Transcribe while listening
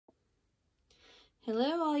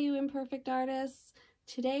Hello, all you imperfect artists.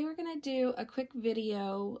 Today we're going to do a quick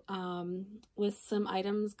video with some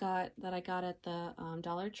items that I got at the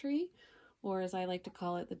Dollar Tree, or as I like to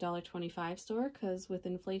call it, the $1.25 store, because with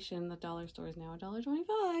inflation, the dollar store is now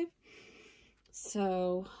 $1.25.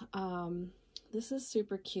 So this is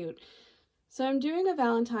super cute. So I'm doing a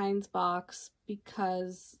Valentine's box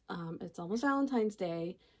because it's almost Valentine's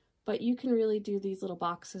Day, but you can really do these little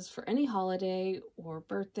boxes for any holiday or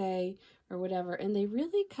birthday or whatever, and they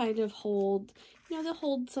really kind of hold, they'll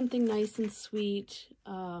hold something nice and sweet.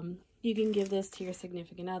 You can give this to your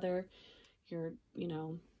significant other, your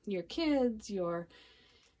kids, your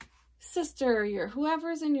sister, your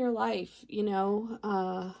whoever's in your life,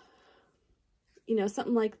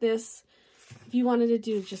 something like this. If you wanted to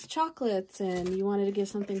do just chocolates and you wanted to give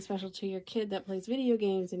something special to your kid that plays video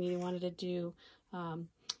games, and you wanted to do,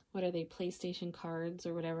 what are they, PlayStation cards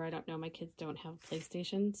or whatever? I don't know. My kids don't have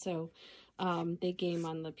PlayStation, so they game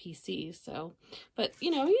on the PC. So, but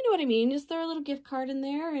you know what I mean. Just throw a little gift card in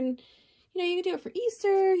there, and you could do it for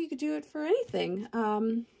Easter. You could do it for anything.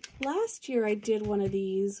 Last year I did one of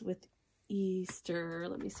these with Easter.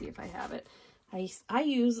 Let me see if I have it. I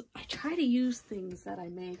try to use things that I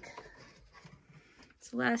make.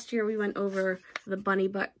 So last year we went over the bunny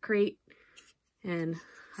butt crate, and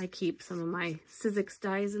I keep some of my Sizzix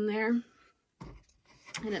dies in there,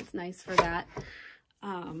 and it's nice for that.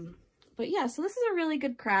 But yeah, so this is a really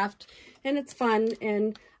good craft, and it's fun.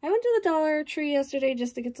 And I went to the Dollar Tree yesterday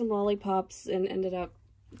just to get some lollipops and ended up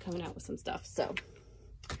coming out with some stuff. So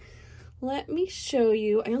let me show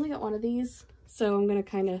you. I only got one of these, so I'm going to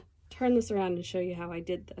kind of turn this around and show you how I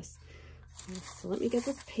did this. So let me get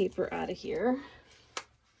this paper out of here.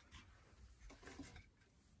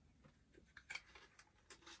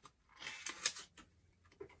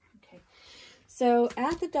 So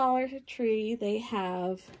at the Dollar Tree, they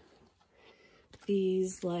have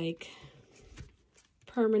these like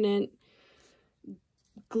permanent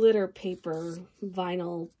glitter paper,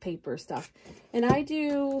 vinyl paper stuff. And I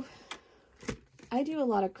do a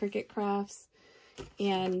lot of Cricut crafts.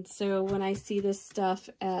 And so when I see this stuff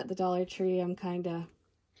at the Dollar Tree, I'm kind of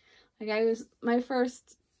like, my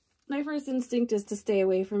first instinct is to stay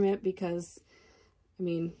away from it because,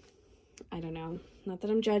 I don't know. Not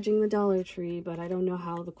that I'm judging the Dollar Tree, but I don't know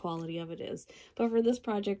how the quality of it is. But for this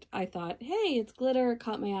project, I thought, hey, it's glitter, it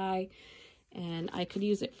caught my eye, and I could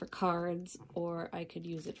use it for cards, or I could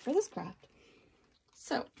use it for this craft.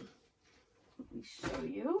 So, let me show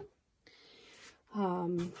you.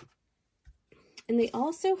 And they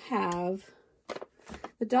also have,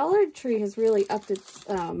 the Dollar Tree has really upped its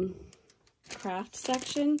craft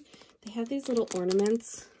section. They have these little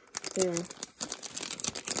ornaments. They're,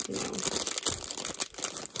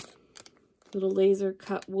 little laser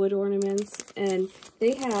cut wood ornaments, and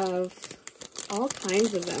they have all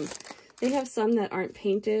kinds of them. They have some that aren't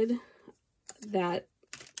painted,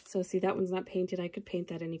 so see, that one's not painted. I could paint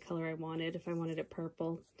that any color I wanted if I wanted it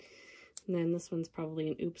purple. And then this one's probably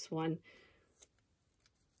an oops one.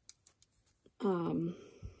 But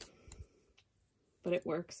it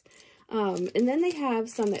works. And then they have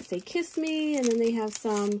some that say kiss me, and then they have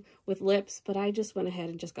some with lips, but I just went ahead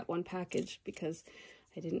and just got one package because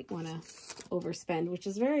I didn't want to overspend, which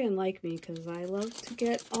is very unlike me because I love to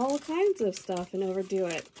get all kinds of stuff and overdo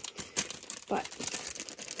it. But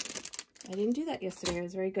I didn't do that yesterday. It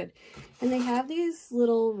was very good. And they have these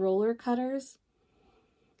little roller cutters,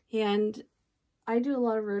 and I do a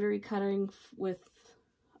lot of rotary cutting with,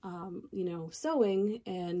 sewing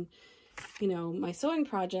and, my sewing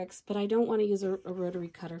projects, but I don't want to use a rotary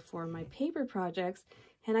cutter for my paper projects.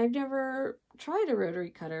 And I've never tried a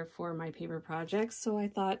rotary cutter for my paper projects, so I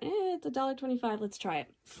thought, it's $1.25, let's try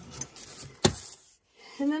it.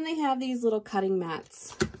 And then they have these little cutting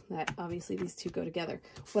mats that obviously these two go together.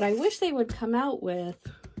 What I wish they would come out with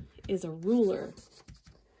is a ruler,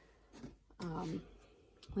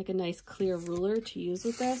 like a nice clear ruler to use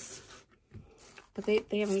with this, but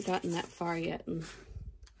they haven't gotten that far yet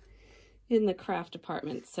in the craft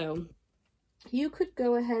department. So you could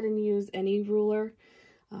go ahead and use any ruler.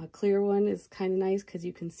 Clear one is kind of nice because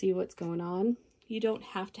you can see what's going on. You don't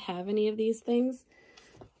have to have any of these things,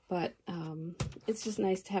 but it's just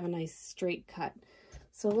nice to have a nice straight cut.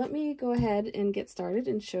 So let me go ahead and get started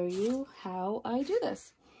and show you how I do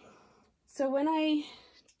this. So when I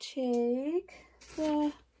take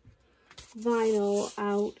the vinyl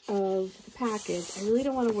out of the package, I really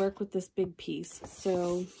don't want to work with this big piece.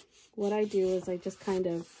 So what I do is I just kind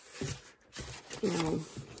of,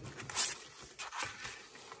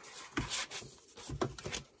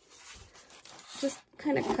 just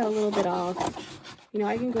kind of cut a little bit off.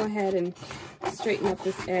 I can go ahead and straighten up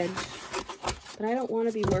this edge, but I don't want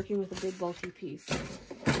to be working with a big bulky piece.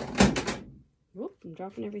 Whoop, I'm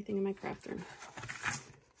dropping everything in my craft room.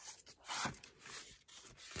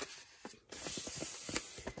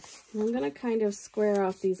 And I'm going to kind of square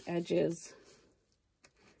off these edges.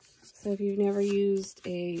 So if you've never used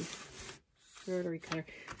a rotary cutter,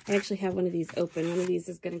 I actually have one of these open. One of these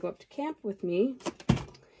is going to go up to camp with me.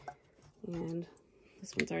 And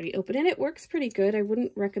this one's already open and it works pretty good. I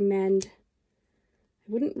wouldn't recommend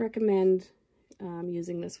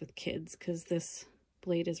using this with kids because this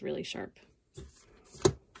blade is really sharp.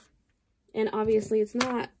 And obviously it's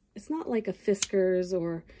not like a Fiskars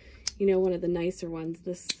or, you know, one of the nicer ones.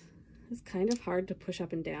 This is kind of hard to push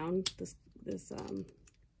up and down, this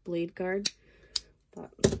blade guard,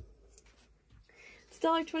 but it's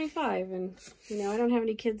 $1.25, and you know, I don't have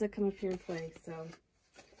any kids that come up here and play,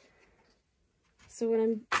 so when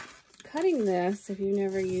I'm cutting this, if you've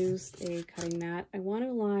never used a cutting mat, I want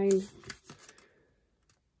to line,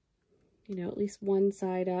 you know, at least one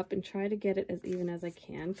side up and try to get it as even as I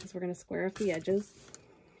can, because we're going to square off the edges.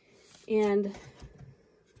 And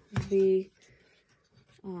the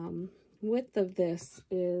width of this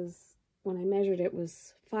is, when I measured it,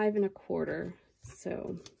 was 5 1/4.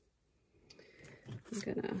 So I'm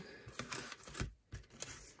gonna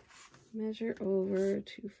measure over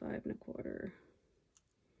to 5 1/4.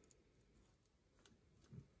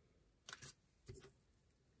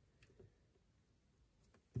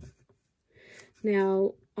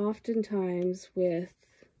 Now, oftentimes with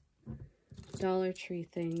Dollar Tree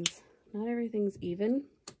things, not everything's even,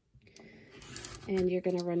 and you're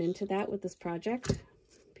going to run into that with this project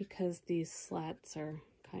because these slats are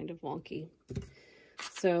kind of wonky.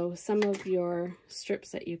 So some of your strips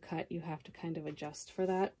that you cut, you have to kind of adjust for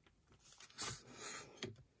that.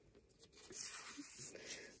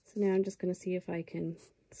 So now I'm just going to see if I can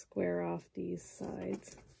square off these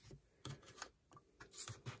sides.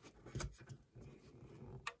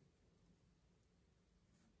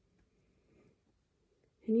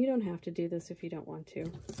 And you don't have to do this if you don't want to.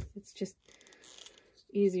 It's just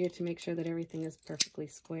easier to make sure that everything is perfectly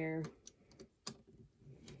square.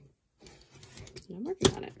 And I'm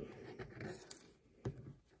working on it.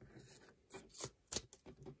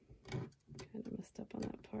 Kind of messed up on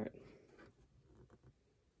that part.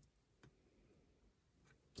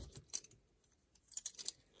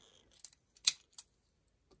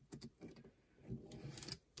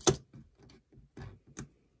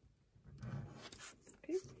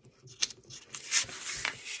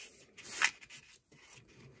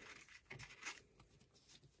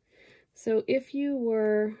 So if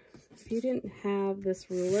you didn't have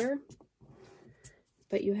this ruler,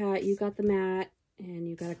 but you got the mat and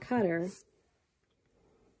you got a cutter,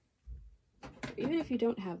 even if you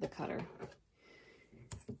don't have the cutter,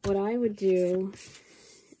 what I would do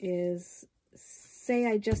is, say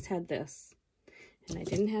I just had this and I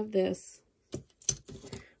didn't have this,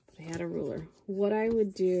 but I had a ruler. What I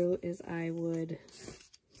would do is I would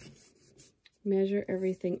measure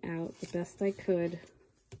everything out the best I could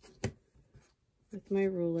with my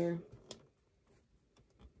ruler.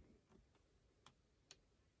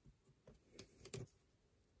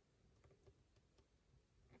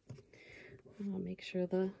 I'll make sure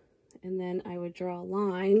and then I would draw a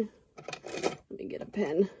line. Let me get a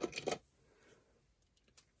pen.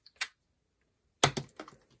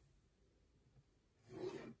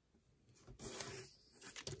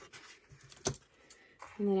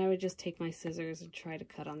 And then I would just take my scissors and try to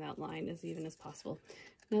cut on that line as even as possible.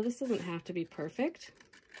 Now, this doesn't have to be perfect.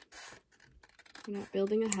 We're not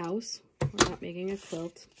building a house. We're not making a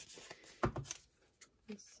quilt.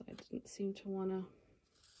 This side didn't seem to want to.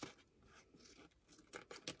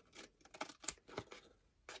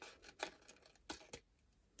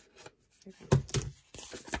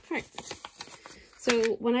 All right.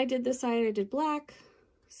 So when I did this side, I did black,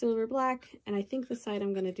 silver, black, and I think the side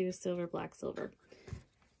I'm going to do is silver, black, silver.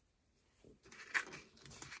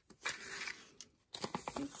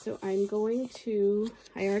 So I'm going to,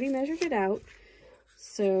 I already measured it out,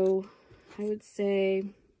 so I would say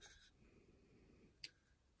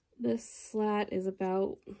this slat is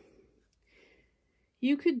about,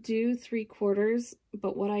 you could do 3/4,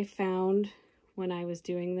 but what I found when I was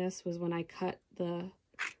doing this was when I cut the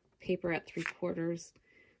paper at 3/4,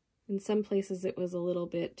 in some places it was a little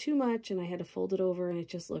bit too much and I had to fold it over and it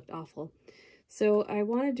just looked awful. So I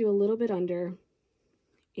want to do a little bit under,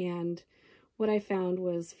 and what I found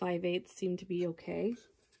was 5/8 seemed to be okay.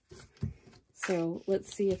 So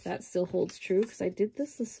let's see if that still holds true, because I did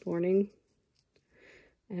this morning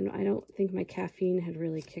and I don't think my caffeine had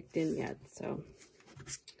really kicked in yet, so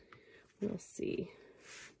we'll see.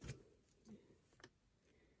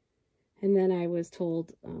 And then I was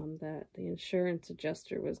told that the insurance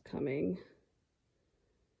adjuster was coming.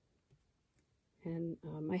 And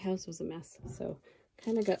my house was a mess, so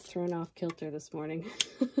kind of got thrown off kilter this morning.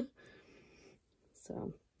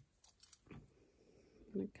 So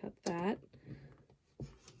I'm going to cut that.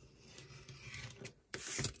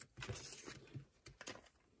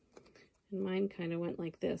 And mine kind of went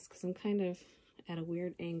like this because I'm kind of at a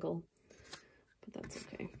weird angle, but that's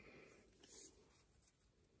okay.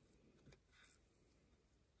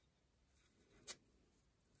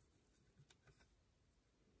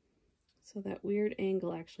 So that weird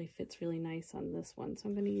angle actually fits really nice on this one. So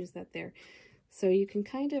I'm going to use that there. So you can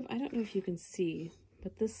kind of, I don't know if you can see,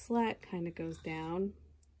 but this slat kind of goes down.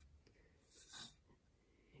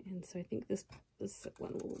 And so I think this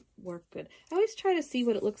one will work good. I always try to see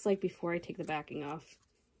what it looks like before I take the backing off.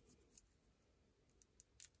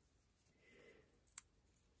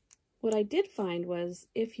 What I did find was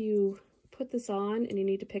if you put this on and you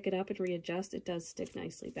need to pick it up and readjust, it does stick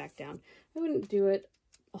nicely back down. I wouldn't do it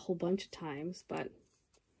a whole bunch of times, but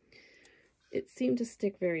it seemed to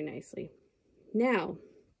stick very nicely. Now,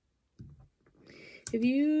 if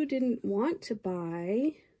you didn't want to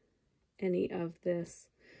buy any of this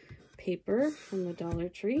paper from the Dollar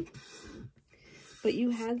Tree, but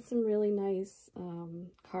you had some really nice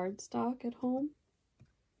cardstock at home,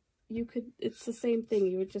 you could, it's the same thing.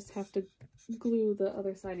 You would just have to glue the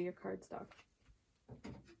other side of your cardstock.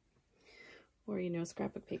 Or, you know,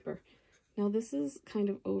 scrapbook paper. Now this is kind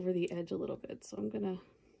of over the edge a little bit, so I'm gonna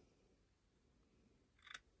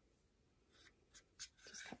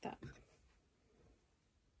just cut that.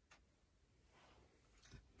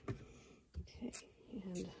 Okay, and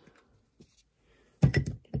I'm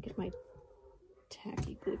gonna get my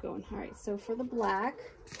tacky glue going. All right, so for the black,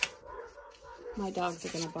 my dogs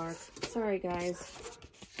are gonna bark. Sorry, guys.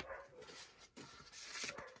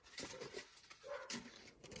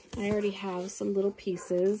 I already have some little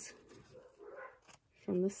pieces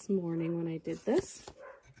from this morning when I did this.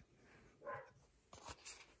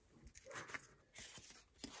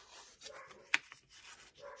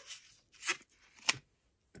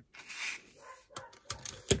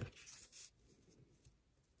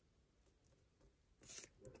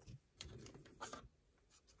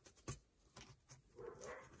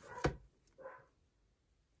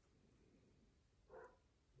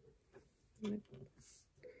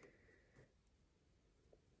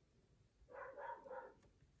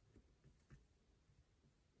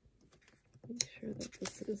 Make sure that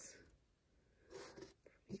this is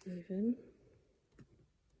even.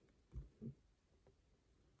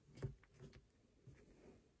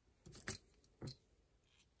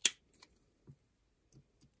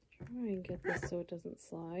 Try and get this so it doesn't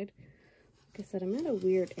slide. Like I said, I'm at a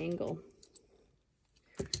weird angle.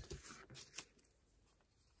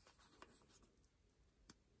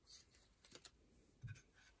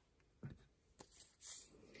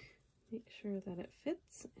 Make sure that it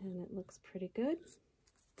fits and it looks pretty good.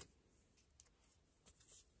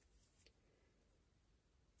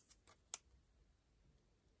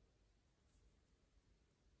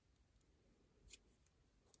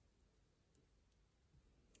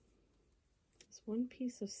 This one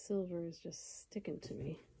piece of silver is just sticking to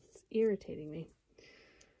me. It's irritating me.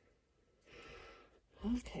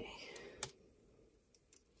 Okay.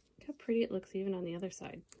 Look how pretty it looks even on the other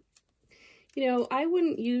side. You know, I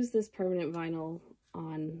wouldn't use this permanent vinyl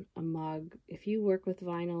on a mug. If you work with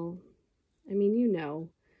vinyl, I mean, you know,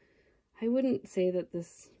 I wouldn't say that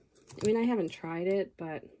this, I mean, I haven't tried it,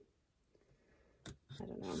 but I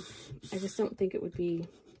don't know. I just don't think it would be,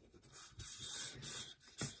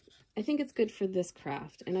 I think it's good for this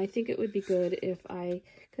craft. And I think it would be good if I,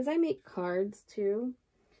 because I make cards too.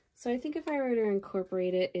 So I think if I were to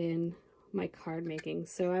incorporate it in my card making.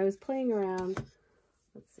 So I was playing around,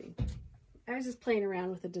 let's see. I was just playing around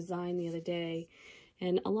with a design the other day,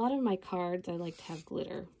 and a lot of my cards I like to have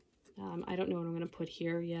glitter. I don't know what I'm going to put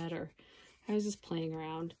here yet, or I was just playing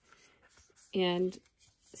around. And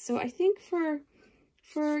so I think for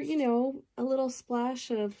you know, a little splash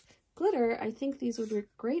of glitter, I think these would work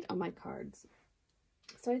great on my cards.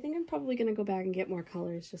 So I think I'm probably going to go back and get more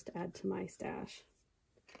colors just to add to my stash.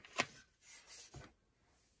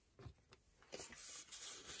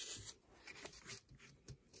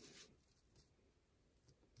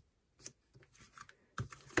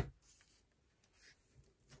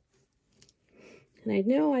 And I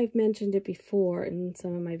know I've mentioned it before in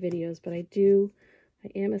some of my videos, but I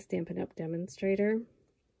am a Stampin' Up! Demonstrator.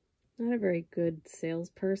 Not a very good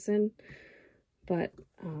salesperson, but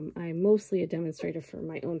I'm mostly a demonstrator for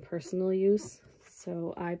my own personal use,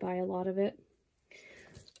 so I buy a lot of it.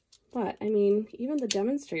 But, I mean, even the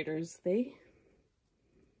demonstrators, they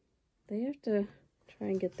have to try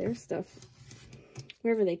and get their stuff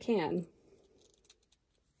wherever they can.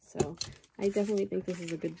 So, I definitely think this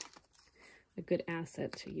is a good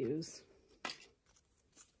asset to use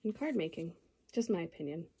in card making. Just my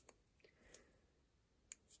opinion.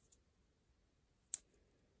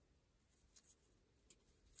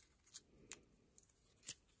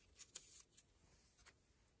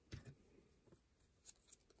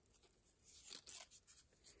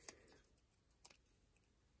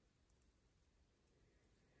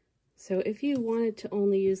 So if you wanted to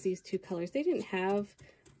only use these two colors, they didn't have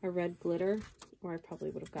a red glitter, or I probably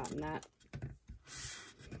would have gotten that.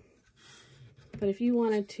 But if you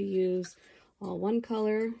wanted to use all one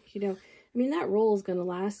color, you know, I mean, that roll is going to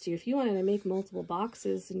last you. If you wanted to make multiple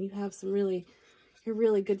boxes and you have some you're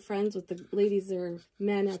really good friends with the ladies or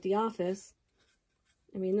men at the office,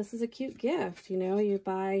 I mean, this is a cute gift, you know. You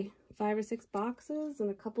buy 5 or 6 boxes and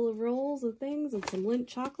a couple of rolls of things and some Lindt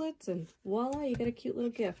chocolates, and voila, you get a cute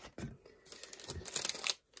little gift.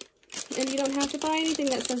 And you don't have to buy anything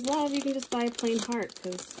that says love. You can just buy a plain heart,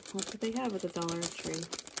 because that's what they have at the Dollar Tree.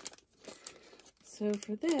 So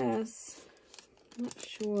for this, I'm not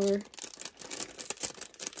sure.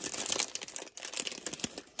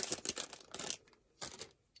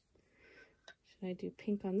 Should I do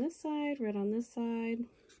pink on this side, red on this side?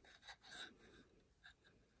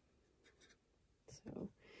 So,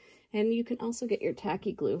 and you can also get your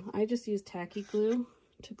tacky glue. I just use tacky glue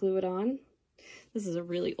to glue it on. This is a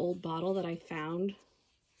really old bottle that I found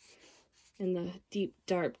in the deep,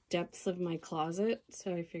 dark depths of my closet.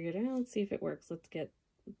 So I figured, oh, let's see if it works. Let's get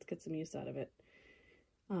some use out of it.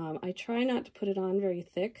 I try not to put it on very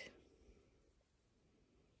thick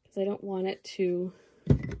because I don't want it to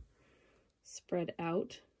spread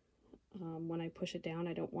out. When I push it down,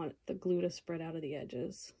 I don't want the glue to spread out of the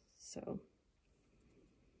edges. So I'm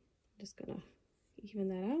just gonna even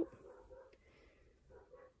that out.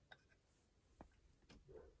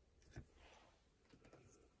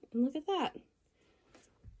 And look at that.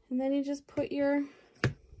 And then you just put your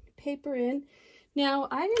paper in. Now,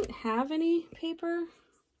 I didn't have any paper,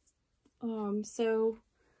 so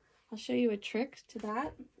I'll show you a trick to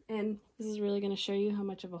that. And this is really going to show you how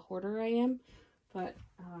much of a hoarder I am. But,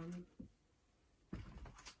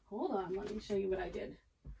 hold on, let me show you what I did.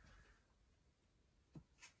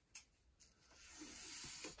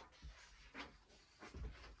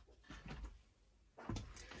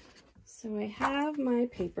 So I have my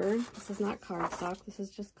paper. This is not cardstock. This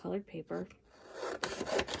is just colored paper.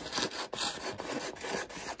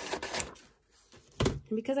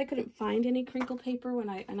 And because I couldn't find any crinkle paper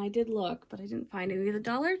and I did look, but I didn't find any. The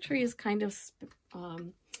Dollar Tree is kind of,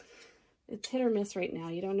 it's hit or miss right now.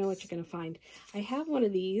 You don't know what you're going to find. I have one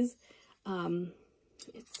of these. I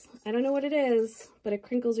don't know what it is, but it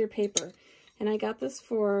crinkles your paper. And I got this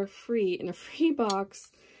for free in a free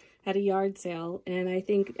box at a yard sale, and I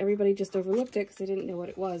think everybody just overlooked it because they didn't know what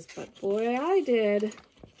it was, but boy, I did.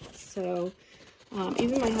 So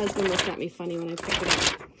even my husband looked at me funny when I picked it up.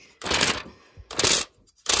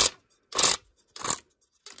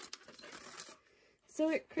 So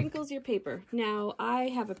it crinkles your paper. Now I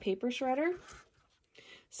have a paper shredder,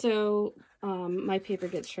 so my paper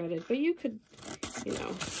gets shredded, but you could, you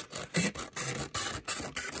know,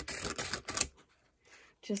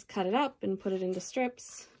 just cut it up and put it into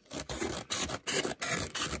strips.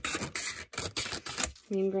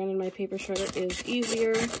 I mean, granted, my paper shredder is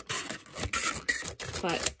easier,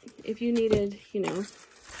 but if you needed, you know,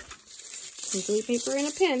 crinkly paper in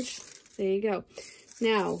a pinch, there you go.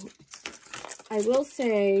 Now, I will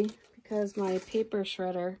say, because my paper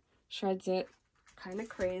shredder shreds it kind of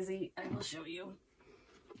crazy, I will show you.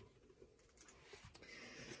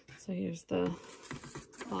 So here's the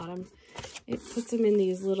bottom. It puts them in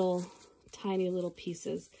these little, tiny little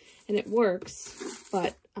pieces, and it works,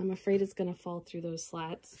 but I'm afraid it's going to fall through those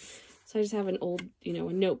slats. So I just have an old, you know,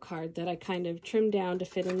 a note card that I kind of trimmed down to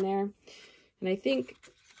fit in there. And I think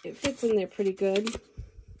it fits in there pretty good.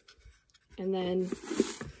 And then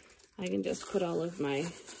I can just put all of my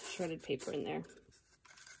shredded paper in there.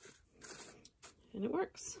 And it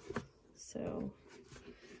works. So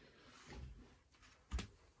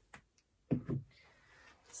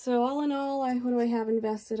all in all, what do I have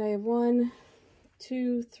invested? I have 1,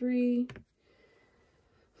 2, 3,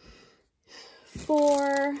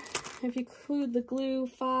 4, if you include the glue,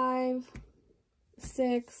 5,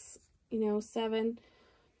 6, you know, 7,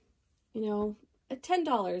 you know, at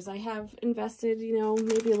 $10 I have invested, you know,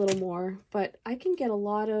 maybe a little more, but I can get a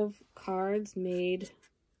lot of cards made,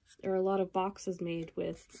 or a lot of boxes made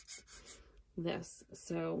with this.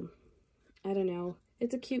 So I don't know.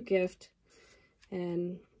 it's a cute gift,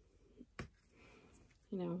 and,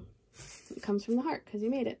 you know, it comes from the heart because you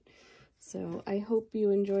made it. So I hope you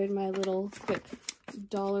enjoyed my little quick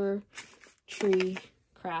Dollar Tree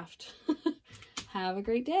craft. Have a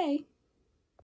great day.